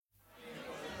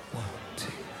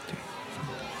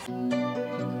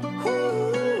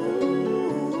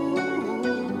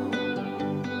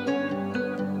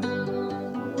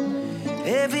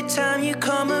time you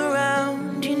come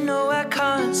around, you know I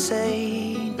can't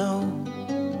say no.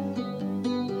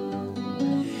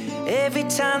 Every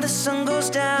time the sun goes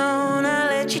down, I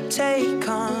let you take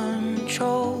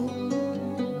control.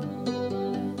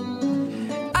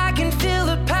 I can feel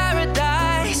the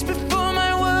paradise before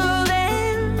my world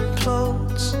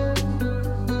implodes.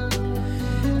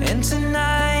 And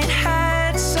tonight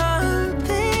had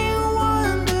something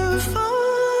wonderful.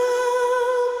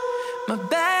 My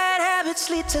bad habits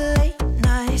lead to late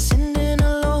nights, ending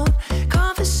alone.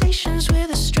 Conversations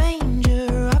with a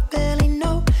stranger I barely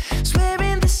know.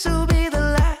 Swearing this will be the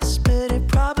last, but it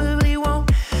probably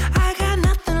won't. I got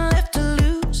nothing left to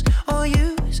lose or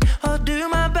use or do.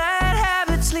 My bad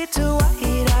habits lead to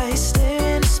white eyes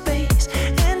stare into space,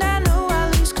 and I know I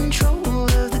lose control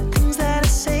of the things that I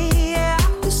say. Yeah, I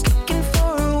was looking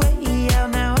for a way out,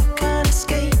 now I can't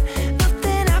escape.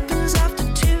 Nothing happens after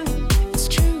two. It's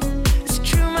true, it's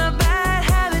true. My bad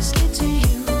habits lead to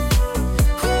you.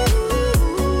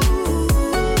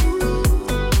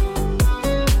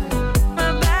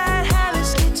 My bad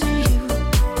habits lead to you.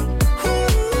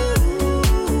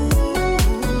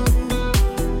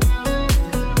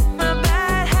 My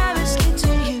bad habits lead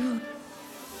to you.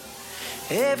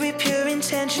 Every pure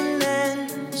intention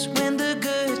ends when the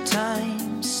good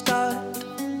times start.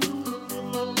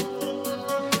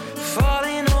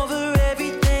 Falling over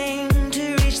everything to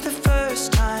reach the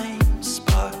first time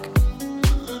spark.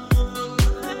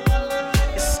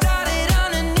 It started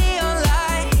under neon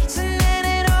lights and then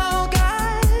it all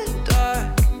got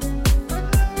dark.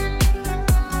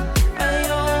 I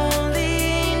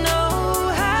only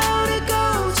know how to go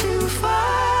too far.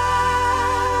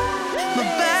 My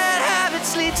bad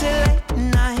habits lead to late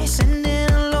nights,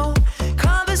 ending alone.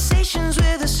 Conversations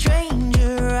with a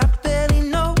stranger I barely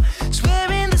know.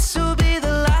 Swearing this will be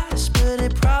the last, but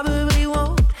it probably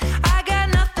won't. I got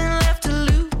nothing left to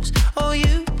lose or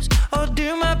use or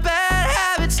do. My bad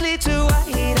habits lead to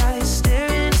white eyes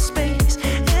stare into space,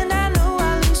 and I know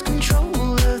I lose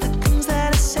control of the things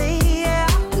that I say. Yeah,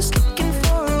 I was looking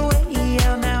for a way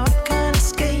out, now I can't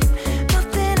escape.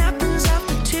 Nothing happens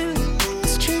after two.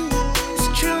 It's true, it's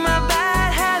true. My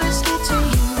bad habits lead to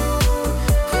you.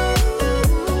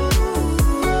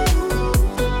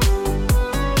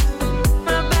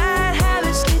 My bad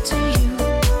habits lead to you.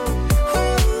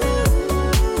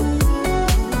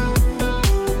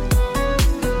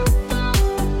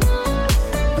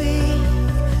 We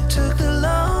took the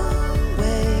long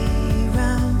way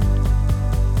round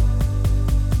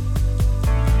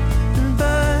and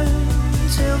burned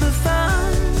till the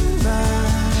fun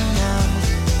ran out.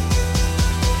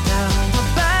 Now my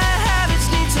bad habits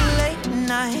lead to late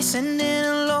nights, ending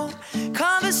alone.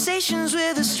 Conversations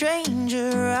with a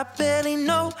stranger I barely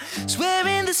know.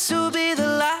 Swearing this will be the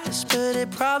last, but it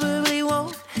probably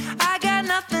won't. I got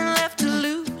nothing left to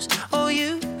lose or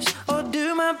use or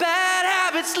do. My bad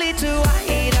habits lead to